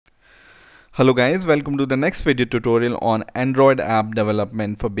Hello guys, welcome to the next video tutorial on Android app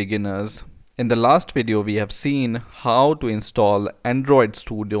development for beginners. In the last video we have seen how to install Android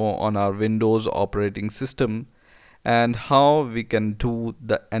Studio on our Windows operating system and how we can do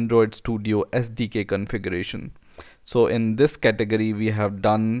the Android Studio SDK configuration. So in this category we have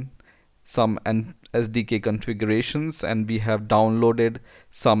done some SDK configurations and we have downloaded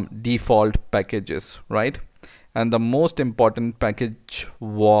some default packages, right? And the most important package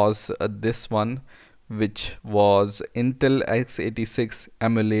was this one, which was Intel x86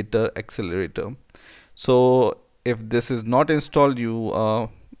 emulator accelerator. So if this is not installed, you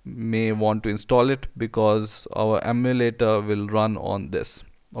may want to install it because our emulator will run on this.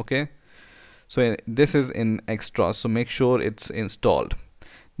 Okay, so this is in extra, so make sure it's installed.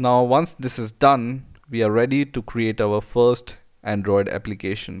 Now once this is done, we are ready to create our first Android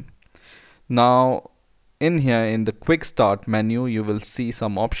application. Now in here in the quick start menu you will see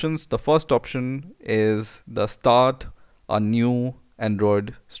some options. The first option is the start a new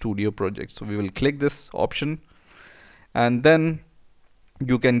Android Studio project. So we will click this option and then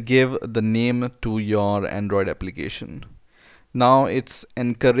you can give the name to your Android application. Now it's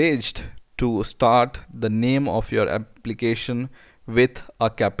encouraged to start the name of your application with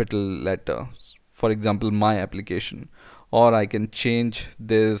a capital letter, for example my application, or I can change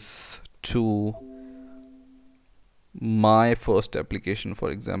this to my first application, for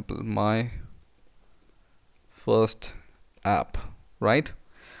example my first app, right?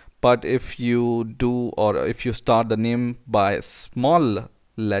 But if you do, or if you start the name by a small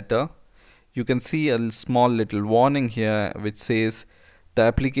letter, you can see a small little warning here which says the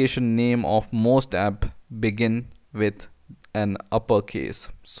application name of most app begin with an uppercase.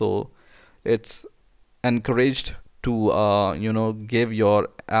 So it's encouraged to give your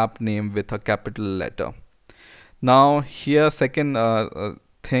app name with a capital letter. Now here second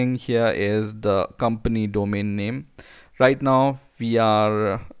thing here is the company domain name. Right now we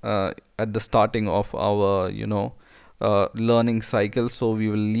are at the starting of our learning cycle, so we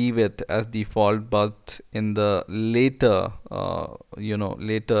will leave it as default, but in the later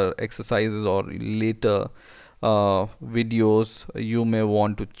later exercises or later videos you may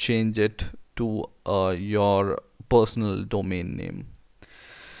want to change it to your personal domain name.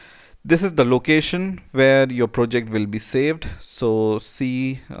 This is the location where your project will be saved. So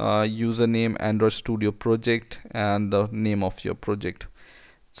see username Android Studio project and the name of your project.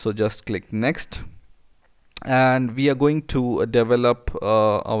 So just click next, and we are going to develop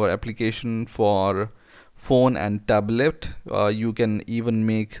our application for phone and tablet. You can even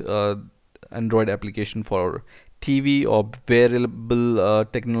make Android application for TV or wearable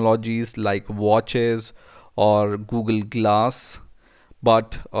technologies like watches or Google Glass.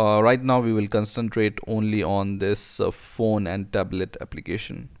 But right now we will concentrate only on this phone and tablet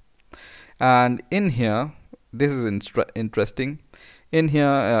application. And in here, this is interesting. In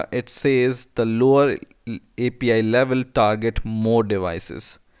here it says the lower API level target more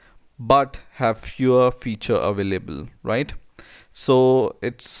devices but have fewer feature available, right? So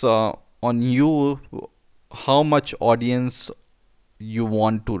it's on you how much audience you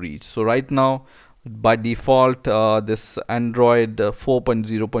want to reach. So right now by default this Android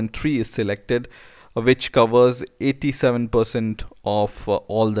 4.0.3 is selected, which covers 87% of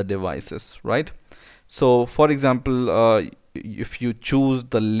all the devices, right? So for example if you choose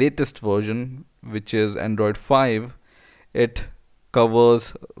the latest version, which is Android 5, it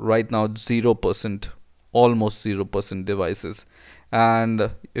covers right now 0%, almost 0% devices. And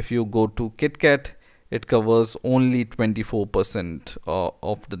if you go to KitKat, it covers only 24%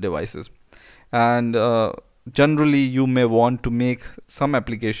 of the devices. And generally you may want to make some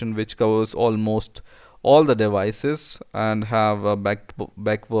application which covers almost all the devices and have a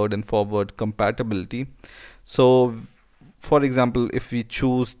backward and forward compatibility. So for example, if we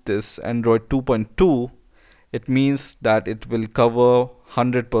choose this Android 2.2, it means that it will cover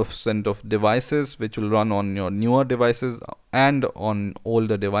 100% of devices which will run on your newer devices and on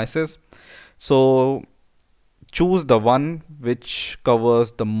older devices. So choose the one which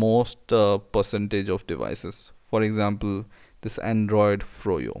covers the most percentage of devices. For example, this Android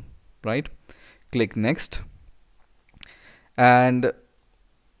Froyo, right? Click next, and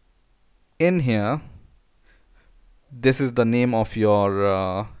in here this is the name of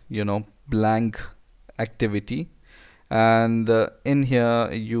your blank activity, and in here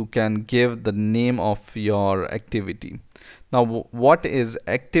you can give the name of your activity. Now what is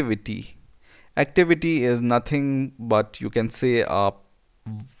activity? Activity is nothing but, you can say, a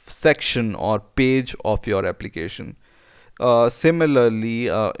section or page of your application. Similarly,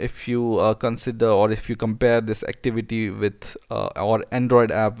 if you consider or if you compare this activity with or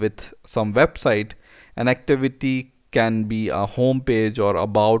Android app with some website, an activity can be a home page or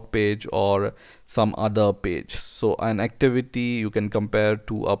about page or some other page. So an activity you can compare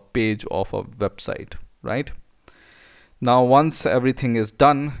to a page of a website, right? Now once everything is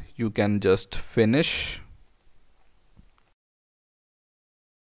done, you can just finish.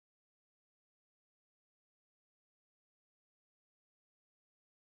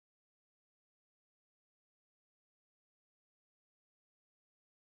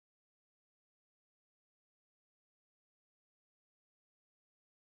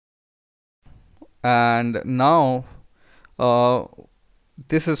 And now uh,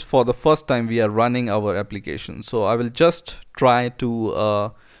 this is for the first time we are running our application. So I will just try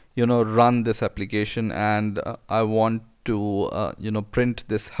to run this application, and I want to print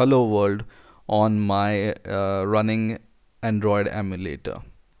this hello world on my running Android emulator,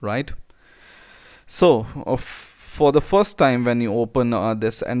 right? So for the first time when you open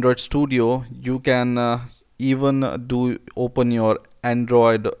this Android Studio, you can even open your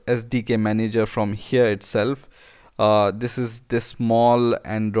Android SDK manager from here itself. This is this small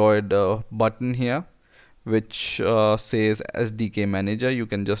Android button here which says SDK manager. You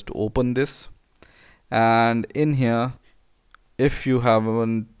can just open this, and in here, if you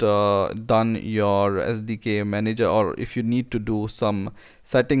haven't done your SDK manager, or if you need to do some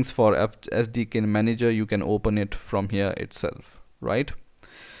settings for SDK manager, you can open it from here itself, right?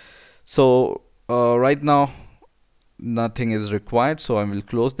 So right now nothing is required, so I will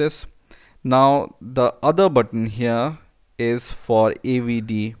close this. Now the other button here is for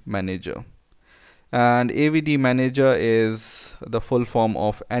AVD manager, and AVD manager is the full form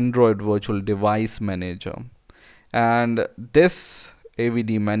of Android virtual device manager. And this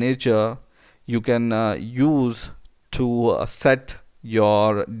AVD manager you can use to set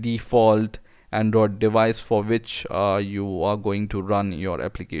your default Android device for which you are going to run your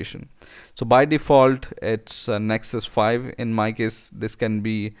application. So by default it's Nexus 5. In my case, this can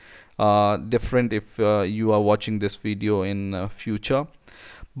be different if you are watching this video in future,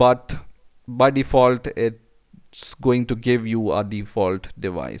 but by default it's going to give you a default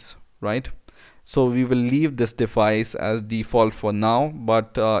device, right? So we will leave this device as default for now,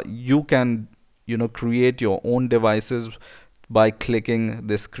 but you can create your own devices by clicking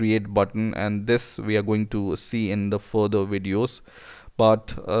this create button, and this we are going to see in the further videos.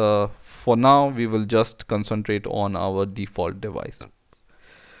 But for now we will just concentrate on our default device.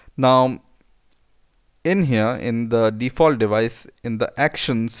 Now in here, in the default device, in the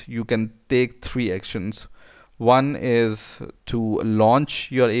actions, you can take 3 actions. One is to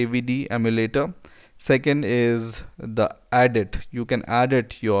launch your AVD emulator. Second is the edit. You can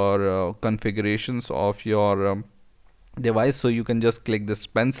edit your configurations of your device. So you can just click this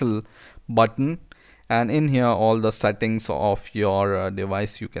pencil button, and in here all the settings of your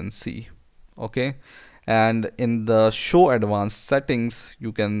device you can see. Okay, and in the show advanced settings,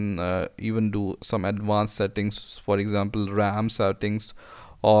 you can even do some advanced settings, for example RAM settings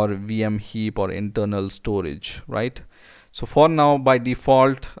or VM heap or internal storage, right? So for now, by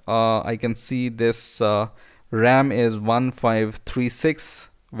default I can see this RAM is 1536,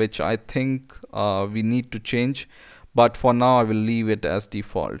 which I think we need to change, but for now I will leave it as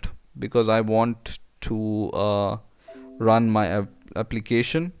default because I want to run my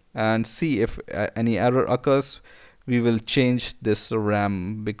application and see if any error occurs. We will change this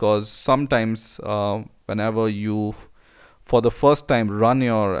RAM, because sometimes whenever you for the first time run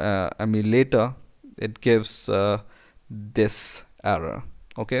your emulator, it gives this error.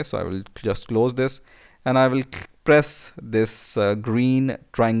 Okay, so I will just close this, and I will press this green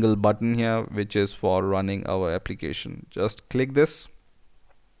triangle button here, which is for running our application. Just click this,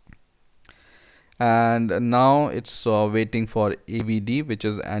 and now it's waiting for AVD, which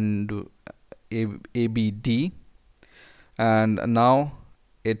is ABD, and now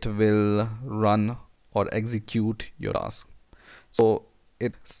it will run or execute your task. So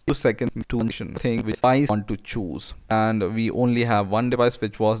it's 2 seconds to mention thing which I want to choose, and we only have one device,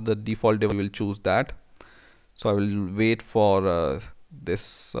 which was the default device. We will choose that. So I will wait for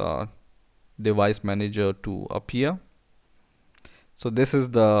this device manager to appear. So this is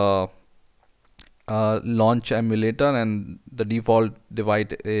the launch emulator, and the default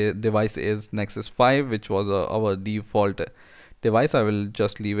device is Nexus 5, which was our default device. I will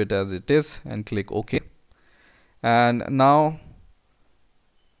just leave it as it is and click OK, and now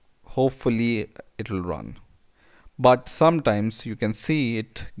hopefully it will run. But sometimes you can see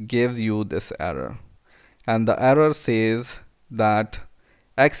it gives you this error, and the error says that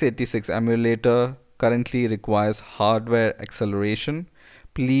x86 emulator currently requires hardware acceleration.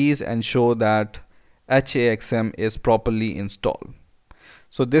 Please ensure that HAXM is properly installed.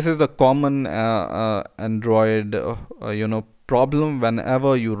 So this is the common Android problem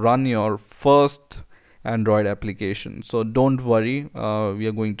whenever you run your first Android application. So don't worry, we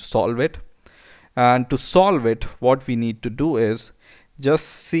are going to solve it. And to solve it, what we need to do is just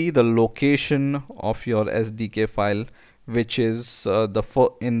see the location of your SDK file, which is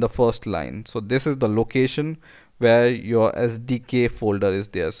in the first line. So this is the location where your SDK folder is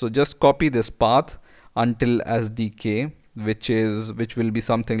there. So just copy this path until SDK, which will be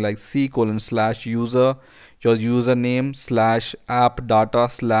something like c:/user, your username /app data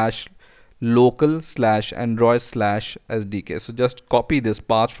 /local /android /SDK. So just copy this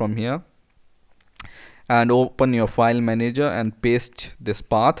path from here and open your file manager and paste this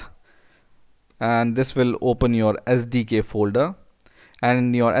path, and this will open your SDK folder. And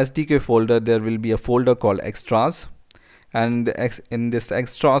in your SDK folder there will be a folder called extras, and in this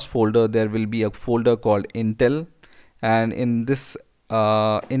extras folder there will be a folder called Intel, and in this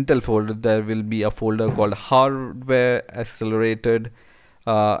Intel folder there will be a folder called hardware accelerated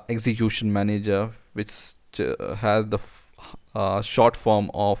execution manager, which has the short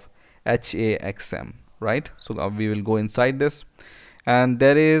form of HAXM, right? So we will go inside this, and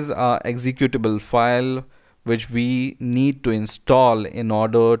there is a executable file which we need to install in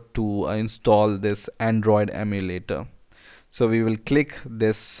order to install this Android emulator. So we will click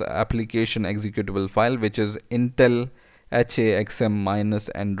this application executable file, which is Intel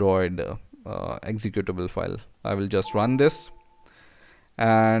HAXM-Android executable file. I will just run this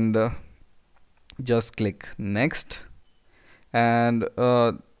and just click next. And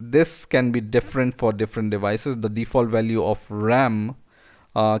this can be different for different devices. The default value of RAM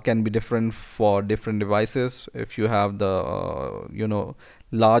can be different for different devices. If you have the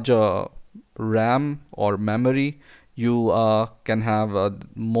larger RAM or memory, you can have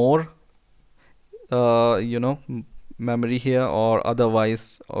more memory here, or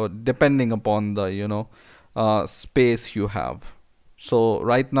otherwise, or depending upon the space you have. So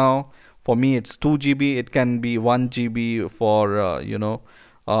right now for me it's 2 GB. It can be 1 GB for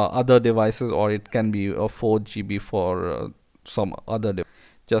other devices, or it can be 4 GB for some other device.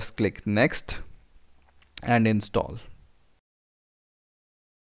 Just click next and install.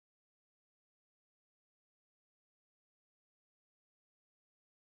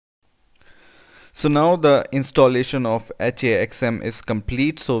 So now the installation of HAXM is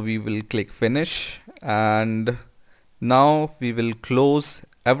complete, so we will click finish, and now we will close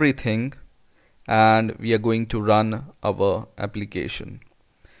everything and we are going to run our application.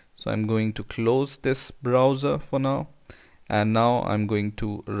 So I'm going to close this browser for now, and now I'm going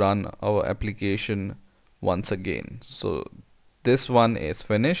to run our application once again. So this one is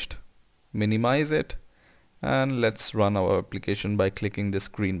finished. Minimize it and let's run our application by clicking this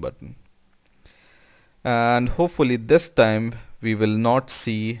green button. And hopefully this time we will not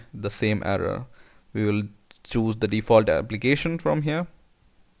see the same error. We will choose the default application from here,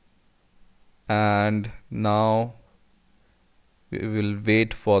 and now we will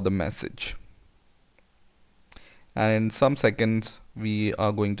wait for the message, and in some seconds we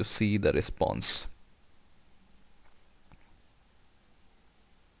are going to see the response.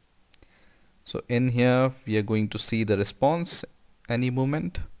 So in here we are going to see the response any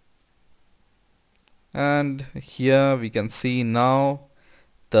moment. And here we can see now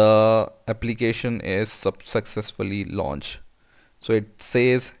the application is successfully launched. So it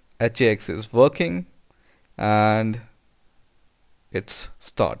says HAX is working and it's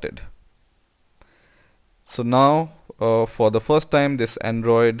started. So now for the first time this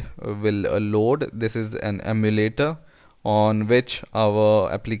Android will load. This is an emulator on which our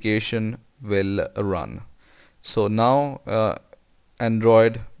application will run. So now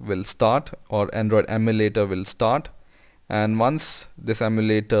Android will start, or Android emulator will start, and once this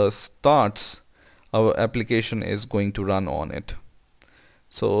emulator starts, our application is going to run on it.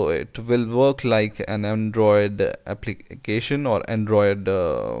 So it will work like an Android application or Android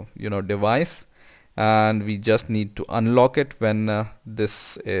device, and we just need to unlock it when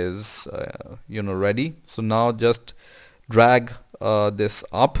this is ready. So now just drag this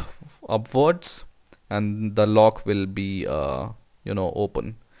upwards and the lock will be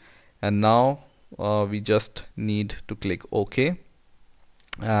open, and now we just need to click OK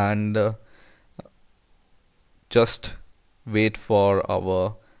and just wait for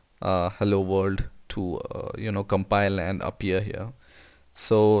our hello world to compile and appear here.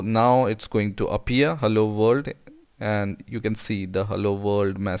 So now it's going to appear hello world, and you can see the hello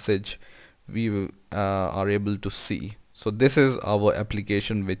world message we are able to see. So this is our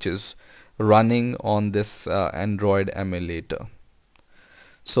application which is running on this Android emulator.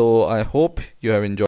 So I hope you have enjoyed